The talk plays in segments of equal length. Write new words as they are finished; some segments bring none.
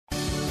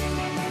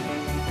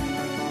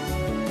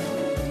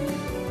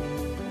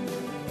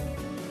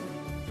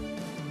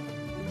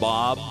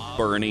Bob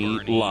Burney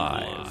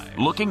Live.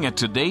 Looking at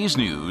today's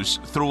news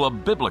through a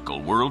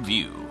biblical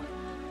worldview.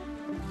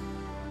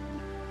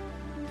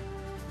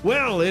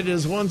 Well, it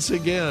is once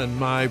again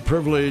my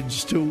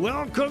privilege to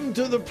welcome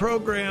to the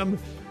program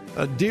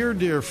a dear,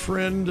 dear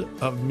friend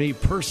of me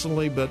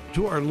personally, but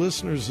to our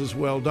listeners as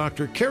well,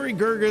 Dr. Carey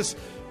Girgis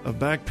of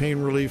Back Pain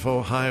Relief,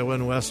 Ohio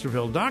in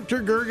Westerville.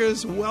 Dr.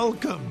 Girgis,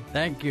 welcome.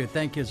 Thank you.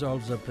 Thank you. It's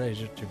always a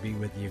pleasure to be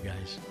with you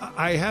guys.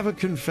 I have a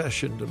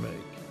confession to make.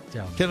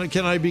 Tell me.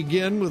 Can I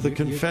begin with a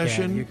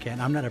confession? You can.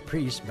 I'm not a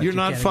priest. But You're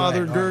not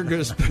Father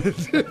Girgis.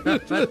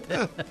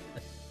 But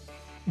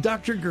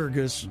Dr.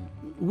 Girgis,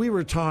 we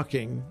were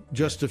talking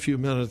just a few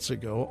minutes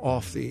ago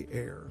off the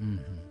air.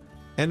 Mm-hmm.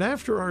 And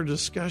after our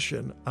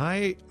discussion,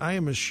 I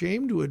am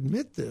ashamed to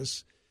admit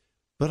this,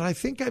 but I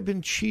think I've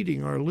been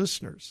cheating our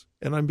listeners.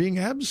 And I'm being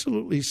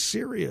absolutely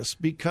serious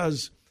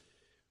because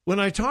when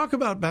I talk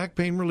about Back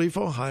Pain Relief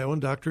Ohio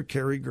and Dr.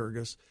 Carey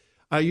Girgis,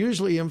 I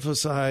usually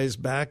emphasize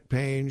back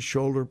pain,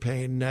 shoulder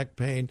pain, neck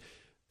pain,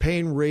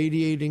 pain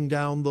radiating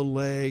down the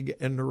leg,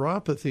 and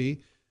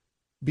neuropathy,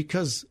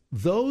 because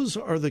those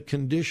are the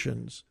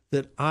conditions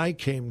that I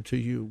came to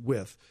you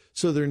with.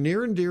 So they're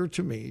near and dear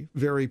to me,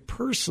 very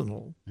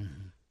personal,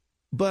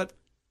 but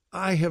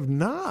I have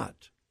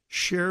not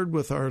shared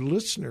with our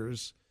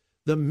listeners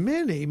the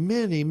many,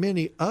 many,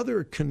 many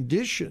other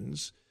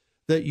conditions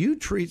that you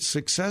treat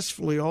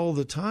successfully all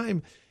the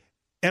time.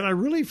 And I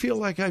really feel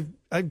like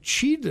I've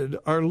cheated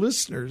our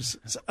listeners.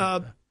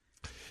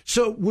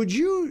 So would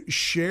you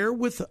share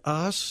with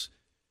us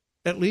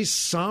at least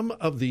some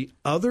of the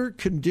other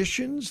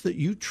conditions that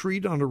you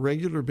treat on a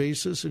regular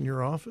basis in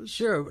your office?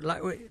 Sure.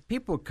 Like,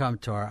 people come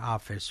to our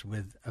office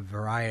with a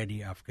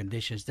variety of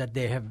conditions that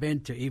they have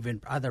been to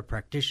even other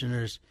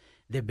practitioners.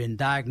 They've been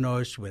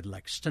diagnosed with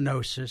like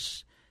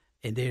stenosis.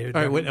 And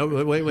all right,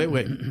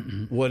 wait.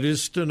 What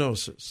is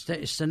stenosis?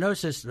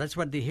 Stenosis, that's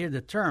what they hear the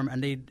term.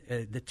 And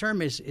the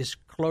term is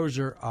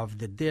closure of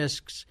the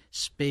discs,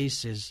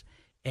 spaces,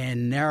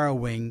 and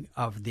narrowing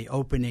of the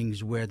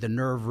openings where the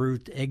nerve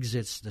root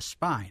exits the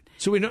spine.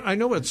 So I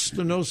know what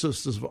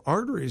stenosis of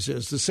arteries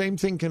is. The same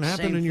thing can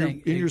happen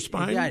in your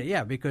spine?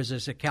 Yeah, because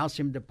there's a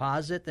calcium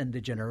deposit and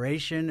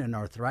degeneration and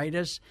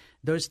arthritis.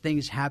 Those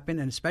things happen,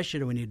 and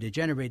especially when you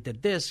degenerate the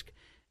disc,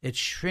 it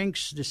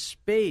shrinks the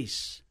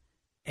space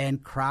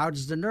and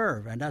crowds the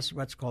nerve, and that's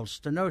what's called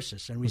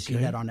stenosis. And we see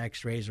that on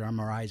X-rays or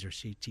MRIs or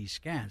CT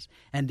scans.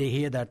 And they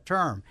hear that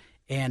term,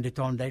 and they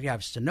told them they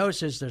have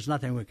stenosis, there's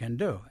nothing we can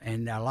do.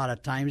 And a lot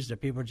of times the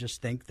people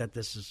just think that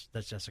that's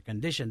just a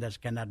condition that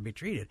cannot be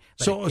treated.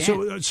 But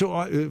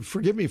so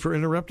forgive me for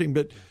interrupting,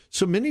 but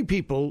so many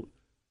people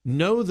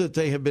know that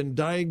they have been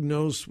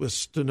diagnosed with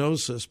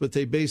stenosis, but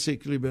they've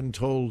basically been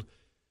told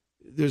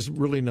there's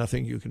really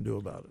nothing you can do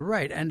about it.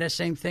 Right, and the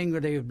same thing where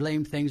they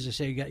blame things to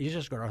say you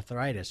just got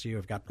arthritis,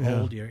 you've got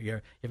cold,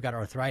 you've got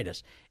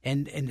arthritis,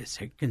 and it's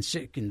a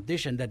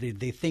condition that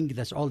they think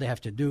that's all they have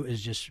to do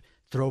is just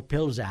throw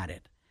pills at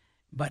it.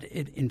 But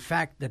in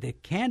fact, that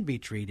it can be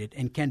treated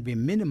and can be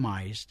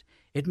minimized.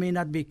 It may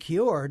not be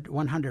cured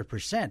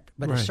 100%,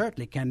 but it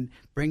certainly can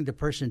bring the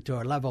person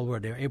to a level where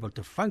they're able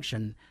to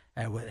function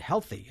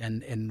healthy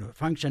and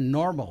function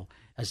normal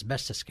as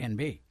best as can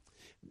be.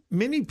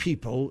 Many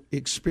people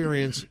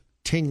experience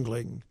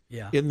tingling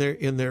in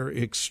their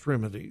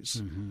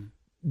extremities. Mm-hmm.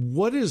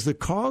 What is the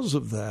cause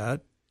of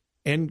that,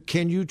 and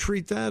can you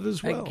treat that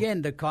as well?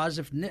 Again, the cause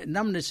of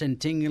numbness and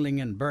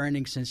tingling and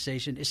burning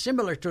sensation is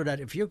similar to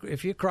that. If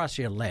you cross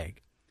your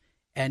leg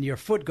and your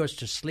foot goes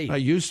to sleep. I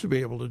used to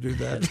be able to do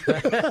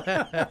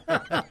that.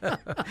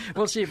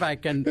 We'll see if I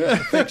can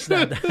fix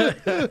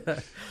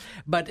that.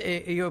 But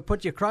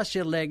you cross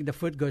your leg, the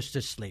foot goes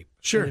to sleep.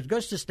 Sure. And it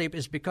goes to sleep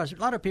is because a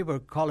lot of people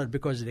call it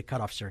because they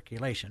cut off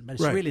circulation. But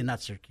it's really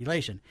not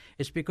circulation.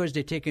 It's because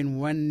they take in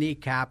one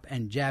kneecap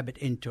and jab it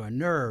into a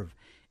nerve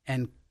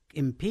and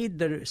impede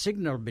the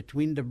signal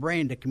between the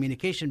brain. The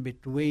communication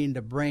between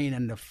the brain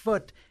and the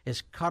foot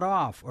is cut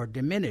off or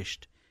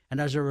diminished.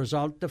 And as a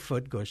result, the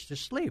foot goes to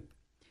sleep.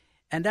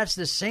 And that's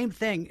the same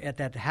thing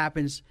that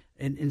happens.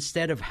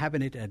 Instead of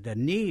having it at the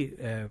knee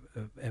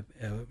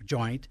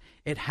joint,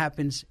 it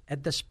happens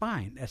at the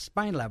spine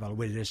level,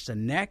 where there's the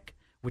neck,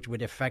 which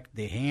would affect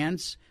the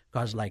hands,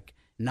 cause like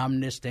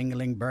numbness,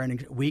 tingling,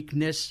 burning,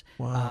 weakness.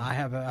 Wow. I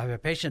have a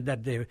patient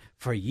that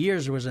for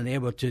years wasn't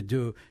able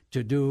to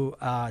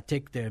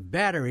take the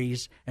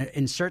batteries,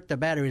 insert the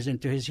batteries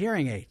into his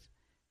hearing aid,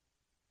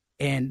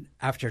 and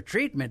after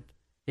treatment,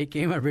 he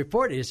came and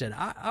reported. He said,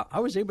 "I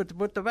was able to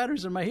put the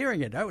batteries in my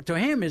hearing aid." To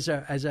him,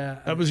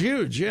 that was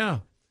huge. Yeah.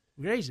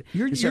 Crazy.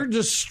 You're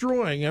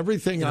destroying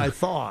everything I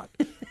thought,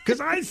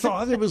 because I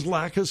thought it was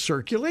lack of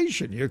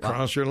circulation. You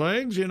cross your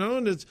legs,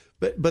 and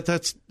but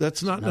that's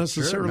not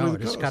necessarily true. No, the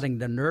cause. It's cutting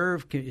the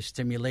nerve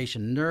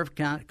stimulation, nerve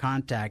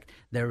contact.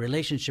 The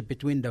relationship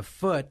between the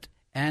foot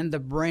and the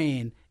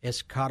brain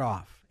is cut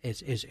off.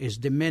 Is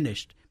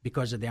diminished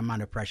because of the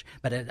amount of pressure.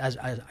 But as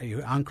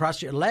you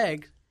uncross your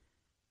leg,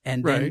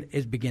 and then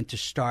it begins to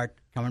start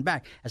coming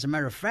back. As a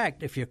matter of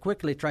fact, if you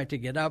quickly try to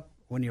get up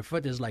when your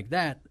foot is like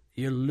that,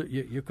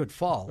 you could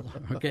fall.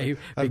 Okay,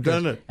 I've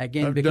done it.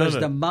 Again, because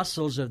the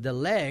muscles of the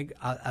leg,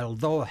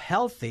 although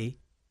healthy,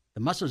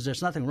 the muscles,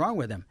 there's nothing wrong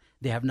with them.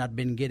 They have not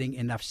been getting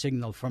enough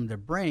signal from the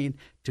brain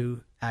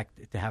to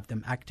have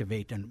them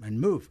activate and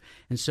move.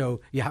 And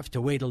so you have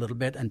to wait a little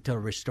bit until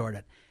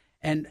restored.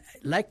 And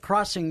like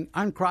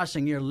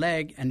uncrossing your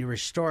leg and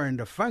restoring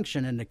the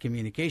function and the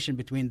communication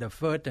between the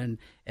foot and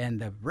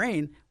the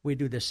brain, we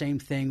do the same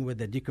thing with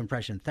the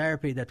decompression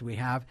therapy that we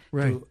have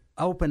to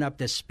open up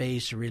the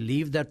space,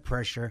 relieve that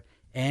pressure,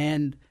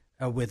 and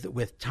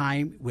with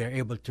time, we're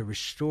able to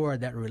restore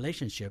that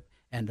relationship,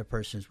 and the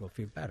persons will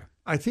feel better.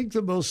 I think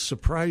the most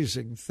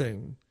surprising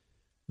thing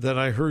that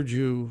I heard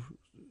you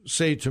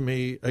say to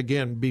me,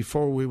 again,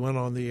 before we went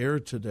on the air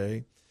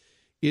today,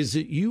 is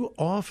that you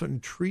often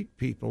treat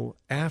people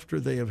after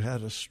they have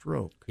had a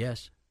stroke.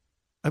 Yes.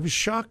 I was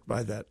shocked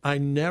by that. I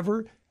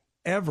never,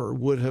 ever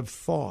would have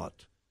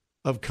thought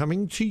of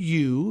coming to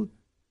you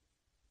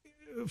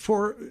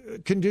for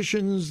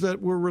conditions that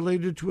were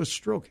related to a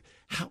stroke.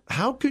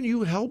 How can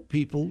you help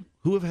people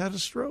who have had a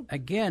stroke?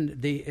 Again,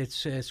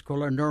 it's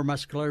called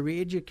neuromuscular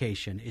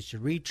re-education. It's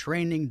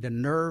retraining the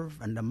nerve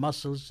and the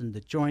muscles and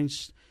the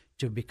joints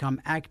to become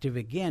active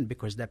again,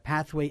 because the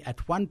pathway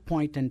at one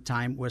point in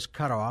time was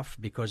cut off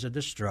because of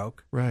the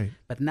stroke. Right.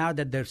 But now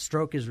that the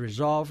stroke is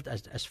resolved,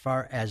 as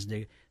far as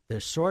the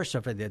source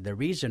of it, the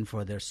reason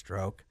for the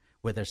stroke,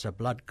 whether it's a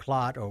blood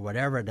clot or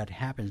whatever that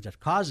happens that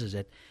causes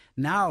it,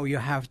 now you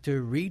have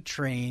to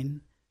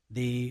retrain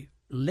the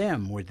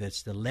limb, whether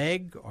it's the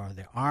leg or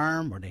the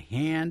arm or the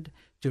hand,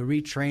 to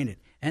retrain it.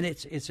 And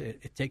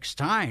it takes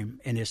time,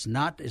 and it's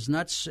not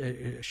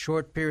a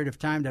short period of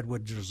time that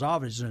would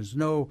resolve it. There's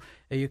no,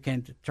 you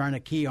can turn a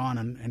key on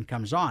and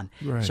comes on.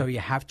 Right. So you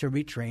have to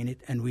retrain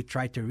it, and we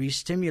try to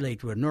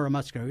re-stimulate with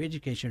neuromuscular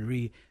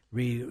re-education,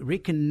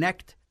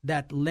 reconnect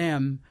that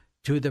limb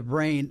to the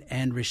brain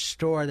and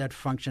restore that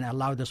function,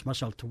 allow this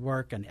muscle to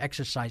work and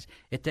exercise.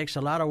 It takes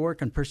a lot of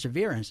work and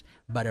perseverance,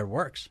 but it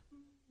works.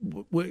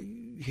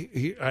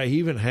 I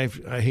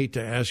hate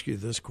to ask you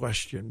this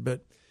question,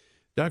 but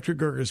Dr.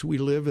 Girgis, we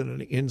live in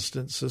an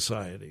instant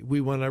society. We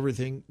want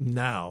everything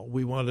now.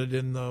 We want it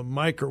in the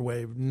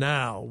microwave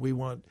now. We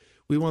want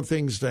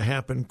things to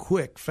happen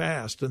quick,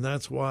 fast, and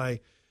that's why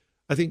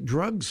I think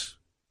drugs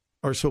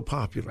are so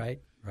popular.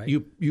 Right.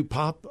 You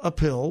pop a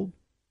pill,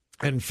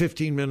 and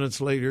 15 minutes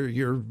later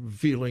you're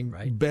feeling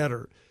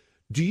better.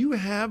 Do you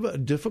have a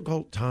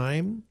difficult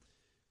time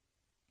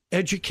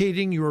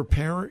educating your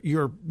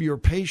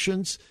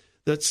patients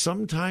that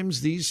sometimes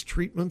these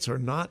treatments are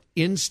not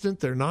instant,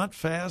 they're not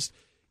fast?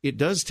 It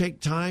does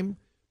take time,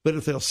 but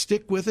if they'll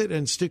stick with it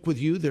and stick with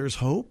you, there's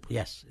hope?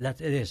 Yes,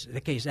 it is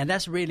the case. And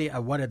that's really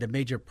one of the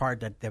major part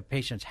that the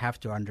patients have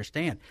to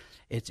understand.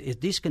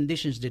 These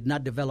conditions did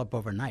not develop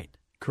overnight.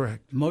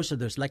 Correct. Most of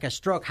those, like a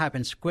stroke,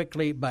 happens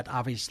quickly, but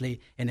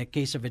obviously in the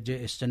case of a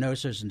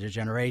stenosis and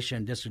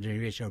degeneration,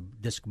 or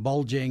disc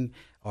bulging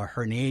or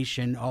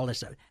herniation, all this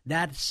stuff,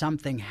 that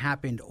something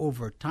happened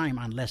over time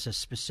unless a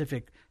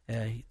specific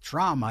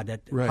trauma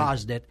that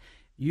caused it.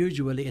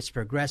 Usually it's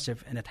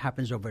progressive and it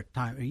happens over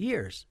time,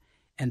 years.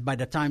 And by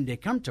the time they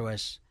come to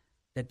us,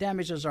 the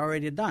damage is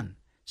already done.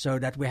 So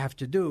that we have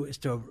to do is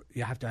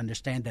you have to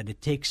understand that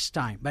it takes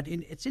time. But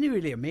it's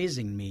really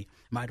amazing me.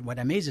 What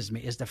amazes me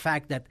is the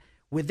fact that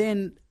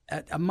within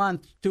a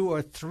month, 2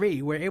 or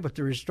 3, we're able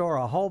to restore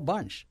a whole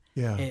bunch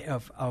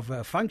of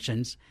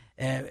functions.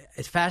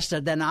 It's faster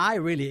than I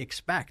really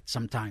expect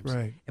sometimes.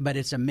 Right. But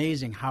it's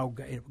amazing how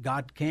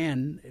God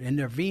can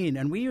intervene.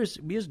 And we use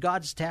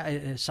God's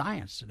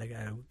science,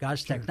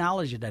 God's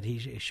technology that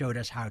He showed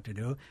us how to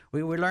do.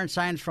 We learn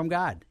science from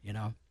God,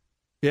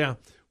 Yeah.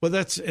 Well,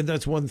 that's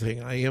one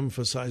thing I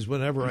emphasize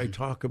whenever I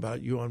talk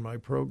about you on my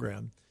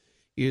program,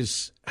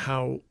 is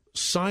how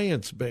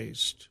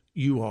science-based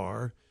you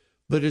are.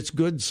 But it's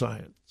good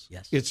science.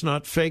 Yes. It's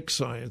not fake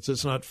science.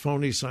 It's not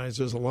phony science.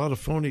 There's a lot of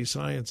phony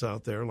science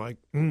out there, like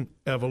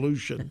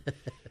evolution.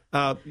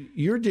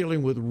 You're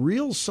dealing with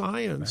real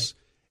science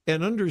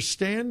and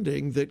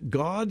understanding that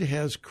God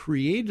has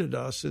created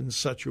us in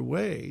such a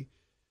way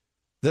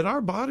that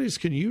our bodies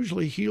can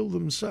usually heal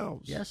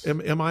themselves. Yes.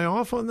 Am I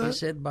off on that? He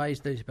said by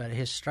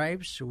His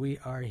stripes we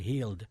are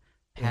healed,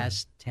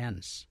 past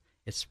tense.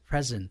 It's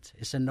present.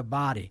 It's in the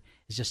body.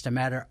 It's just a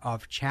matter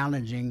of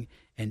challenging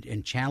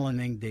and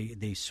channeling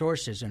the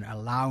sources and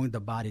allowing the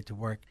body to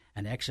work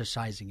and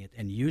exercising it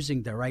and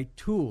using the right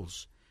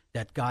tools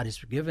that God has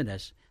given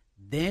us.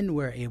 Then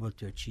we're able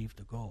to achieve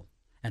the goal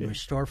and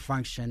restore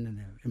function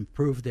and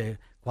improve the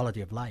quality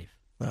of life.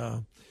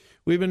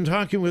 We've been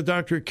talking with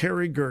Dr.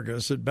 Carey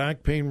Girgis at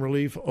Back Pain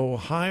Relief,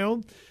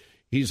 Ohio.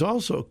 He's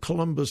also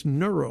Columbus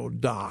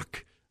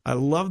NeuroDoc. I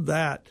love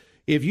that.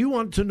 If you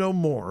want to know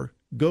more,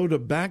 go to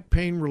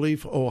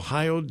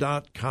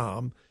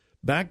backpainreliefohio.com,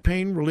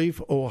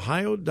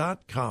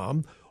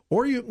 backpainreliefohio.com,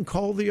 or you can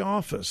call the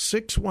office,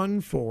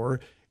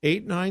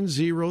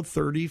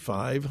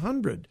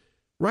 614-890-3500.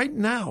 Right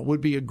now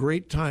would be a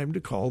great time to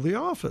call the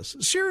office.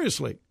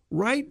 Seriously,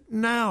 right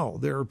now.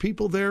 There are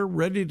people there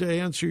ready to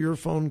answer your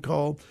phone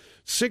call.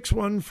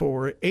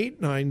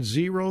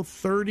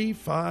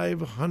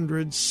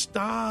 614-890-3500.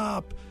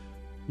 Stop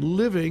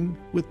living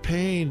with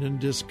pain and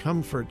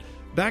discomfort.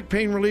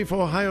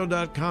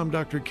 BackPainReliefOhio.com,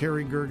 Dr.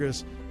 Carey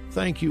Girgis.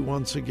 Thank you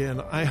once again.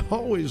 I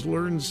always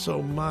learn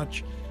so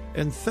much,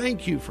 and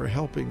thank you for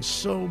helping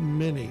so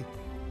many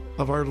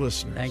of our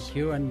listeners. Thank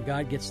you, and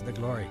God gets the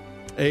glory.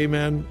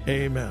 Amen.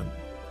 Amen.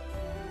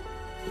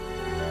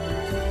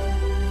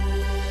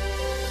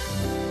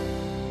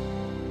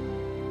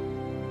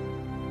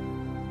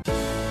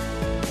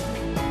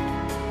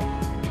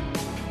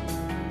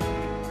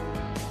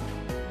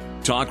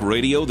 Talk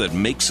radio that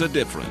makes a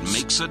difference.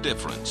 Makes a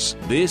difference.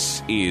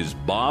 This is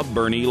Bob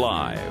Burney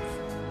Live.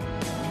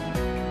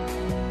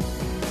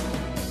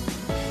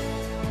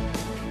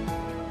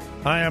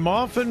 I am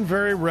often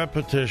very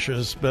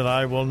repetitious, but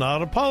I will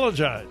not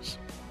apologize.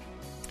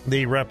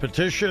 The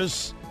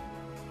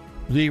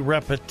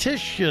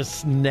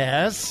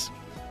repetitiousness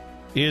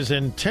is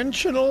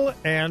intentional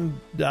and,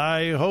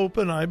 I hope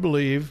and I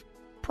believe,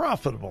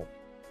 profitable.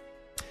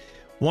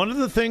 One of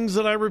the things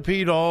that I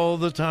repeat all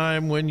the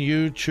time when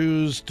you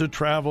choose to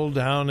travel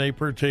down a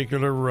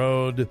particular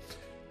road,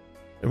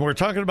 and we're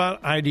talking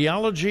about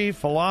ideology,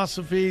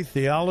 philosophy,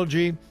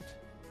 theology,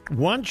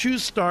 once you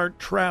start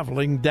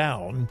traveling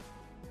down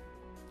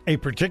a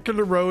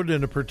particular road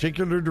in a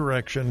particular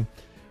direction,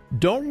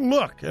 don't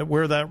look at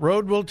where that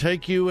road will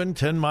take you in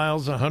 10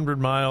 miles, 100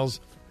 miles.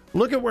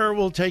 Look at where it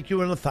will take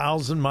you in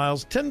 1,000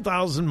 miles,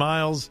 10,000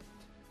 miles,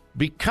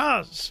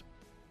 because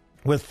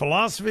with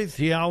philosophy,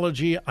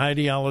 theology,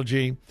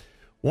 ideology,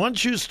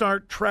 once you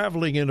start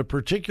traveling in a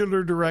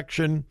particular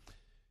direction,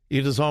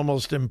 it is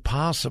almost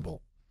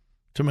impossible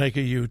to make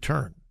a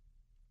U-turn.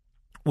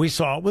 We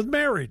saw it with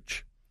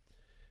marriage.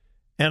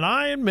 And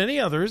I and many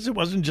others, it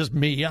wasn't just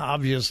me,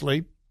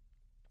 obviously,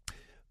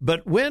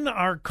 but when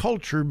our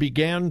culture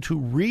began to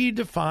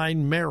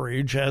redefine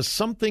marriage as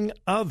something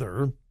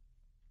other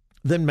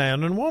than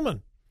man and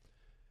woman,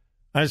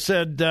 I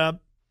said,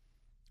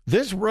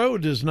 this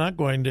road is not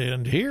going to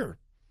end here.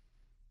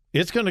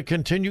 It's going to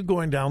continue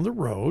going down the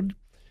road,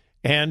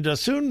 and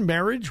soon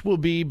marriage will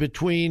be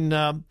between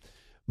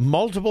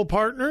multiple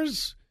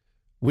partners.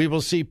 We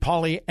will see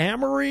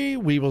polyamory.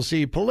 We will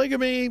see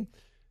polygamy.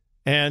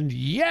 And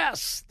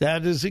yes,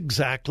 that is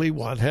exactly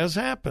what has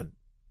happened.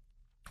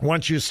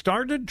 Once you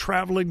started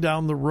traveling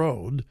down the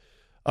road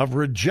of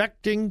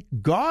rejecting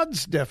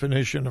God's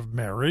definition of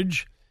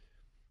marriage,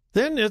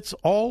 then it's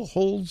all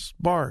holds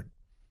barred.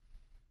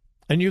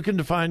 And you can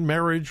define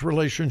marriage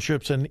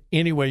relationships in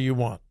any way you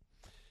want.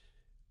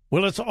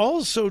 Well, it's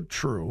also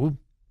true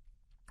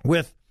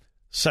with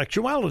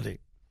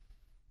sexuality.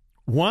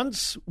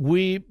 Once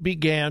we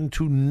began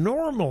to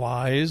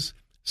normalize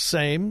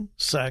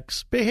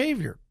same-sex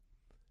behavior,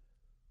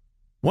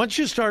 once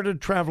you started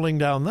traveling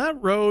down that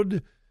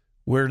road,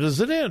 where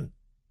does it end?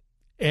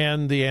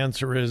 And the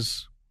answer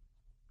is,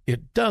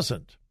 it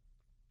doesn't.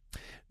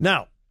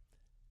 Now,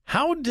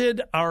 how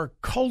did our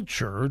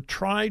culture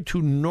try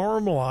to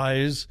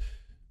normalize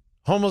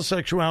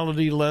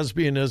homosexuality,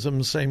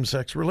 lesbianism,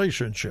 same-sex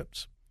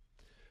relationships?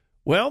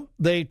 Well,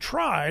 they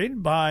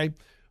tried by,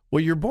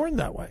 well, you're born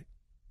that way.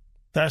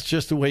 That's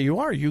just the way you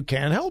are. You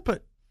can't help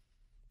it.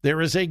 There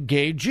is a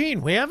gay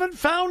gene. We haven't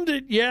found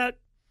it yet,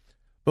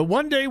 but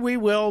one day we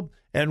will,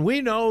 and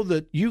we know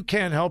that you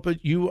can't help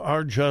it. You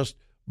are just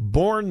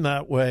born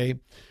that way.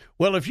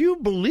 Well, if you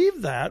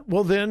believe that,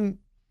 well, then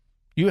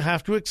you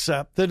have to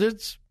accept that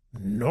it's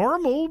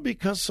normal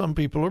because some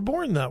people are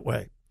born that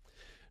way.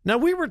 Now,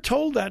 we were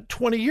told that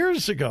 20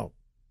 years ago.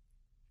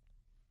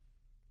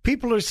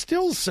 People are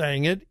still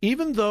saying it,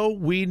 even though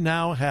we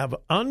now have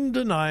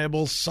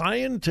undeniable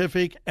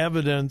scientific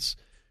evidence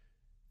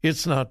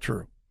it's not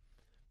true.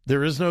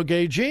 There is no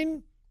gay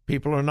gene.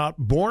 People are not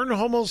born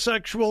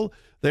homosexual.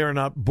 They are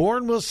not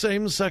born with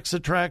same-sex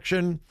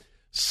attraction.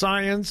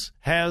 Science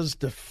has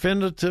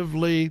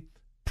definitively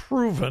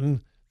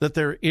proven that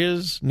there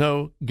is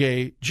no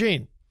gay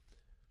gene.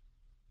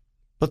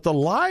 But the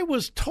lie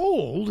was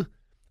told,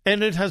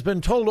 and it has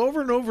been told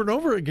over and over and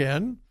over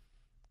again,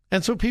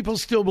 and so people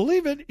still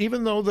believe it,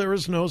 even though there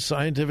is no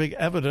scientific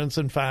evidence.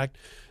 In fact,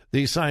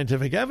 the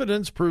scientific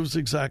evidence proves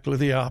exactly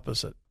the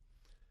opposite.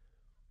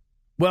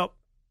 Well,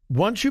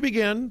 once you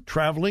begin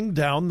traveling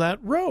down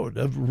that road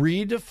of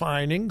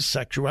redefining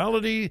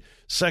sexuality,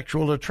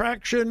 sexual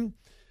attraction,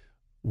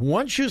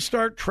 once you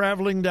start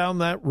traveling down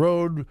that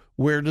road,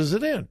 where does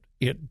it end?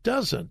 It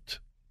doesn't.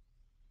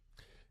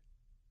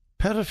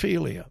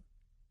 Pedophilia.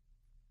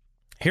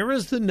 Here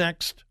is the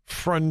next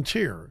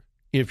frontier,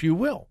 if you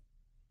will.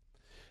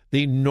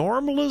 The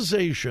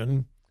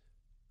normalization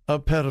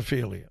of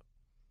pedophilia.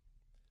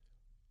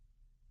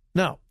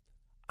 Now,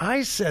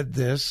 I said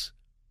this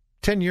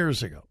 10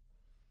 years ago,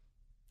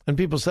 and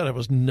people said I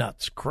was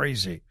nuts,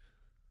 crazy.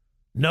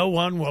 No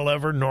one will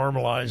ever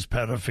normalize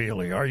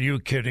pedophilia. Are you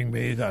kidding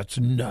me? That's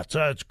nuts.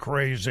 That's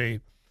crazy.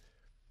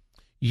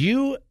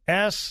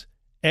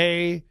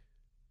 USA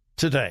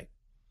Today.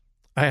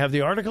 I have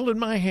the article in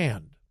my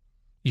hand.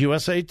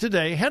 USA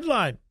Today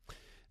headline: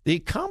 the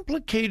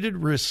complicated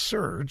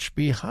research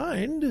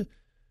behind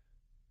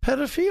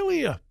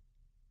pedophilia.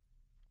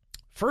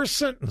 First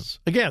sentence.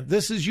 Again,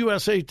 this is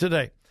USA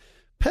Today.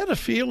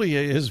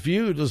 Pedophilia is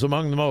viewed as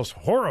among the most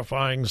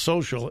horrifying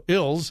social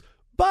ills,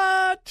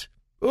 but,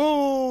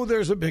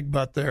 there's a big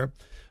but there.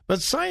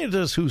 But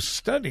scientists who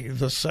study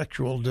the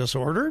sexual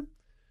disorder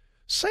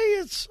say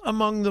it's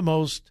among the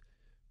most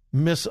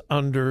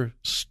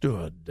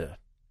misunderstood.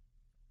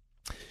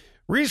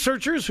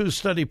 Researchers who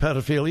study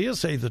pedophilia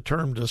say the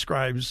term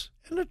describes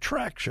an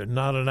attraction,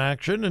 not an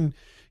action, and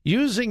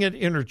using it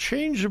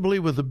interchangeably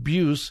with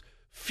abuse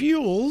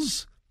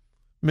fuels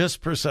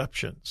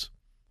misperceptions.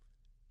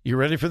 You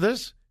ready for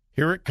this?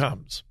 Here it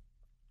comes.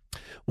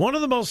 One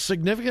of the most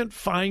significant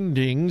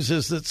findings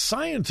is that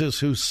scientists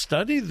who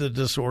study the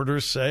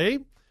disorder say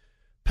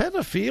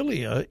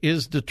pedophilia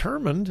is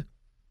determined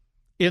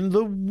in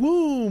the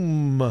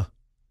womb.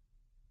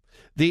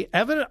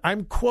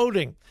 I'm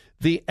quoting,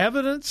 the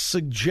evidence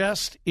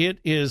suggests it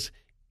is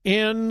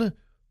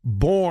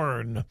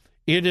inborn.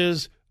 It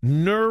is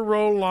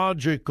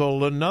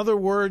neurological. In other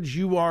words,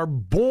 you are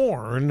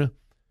born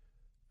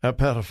a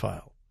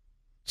pedophile.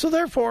 So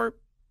therefore,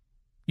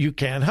 you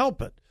can't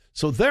help it.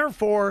 So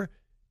therefore,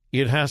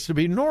 it has to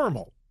be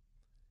normal.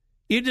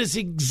 It is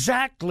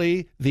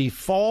exactly the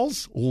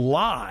false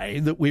lie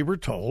that we were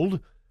told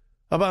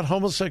about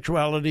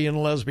homosexuality and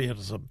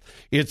lesbianism.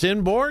 It's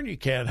inborn. You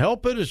can't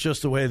help it. It's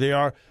just the way they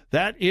are.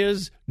 That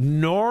is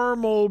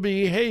normal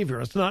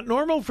behavior. It's not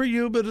normal for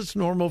you, but it's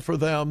normal for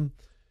them.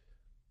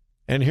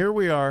 And here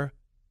we are,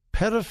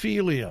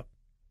 pedophilia.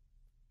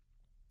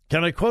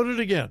 Can I quote it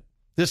again?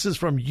 This is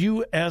from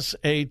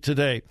USA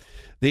Today.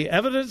 The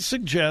evidence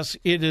suggests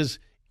it is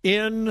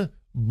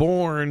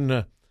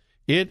inborn.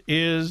 It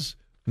is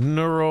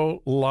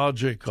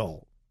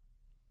neurological.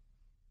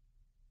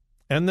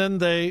 And then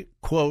they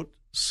quote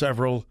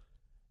several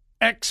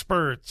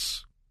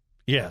experts.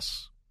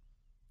 Yes.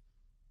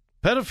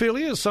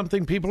 Pedophilia is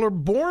something people are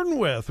born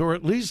with, or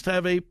at least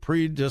have a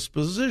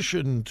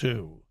predisposition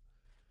to.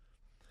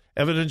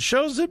 Evidence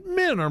shows that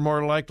men are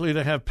more likely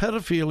to have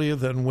pedophilia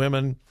than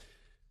women.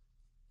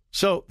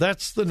 So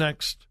that's the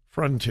next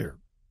frontier.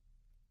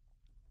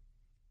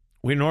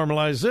 We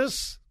normalize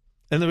this,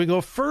 and then we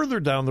go further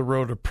down the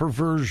road of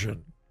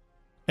perversion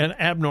and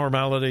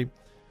abnormality,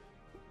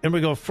 and we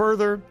go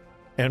further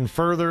and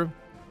further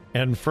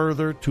and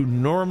further to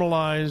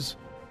normalize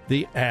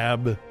the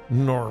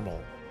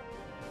abnormal.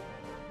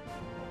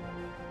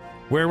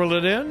 Where will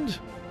it end?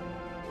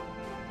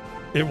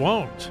 It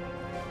won't.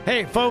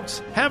 Hey, folks,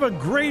 have a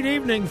great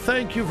evening.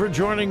 Thank you for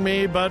joining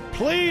me, but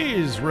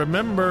please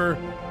remember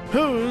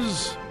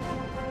whose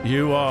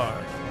you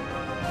are.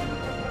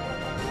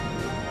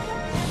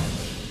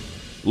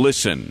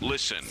 Listen.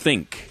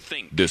 Think.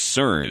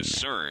 Discern.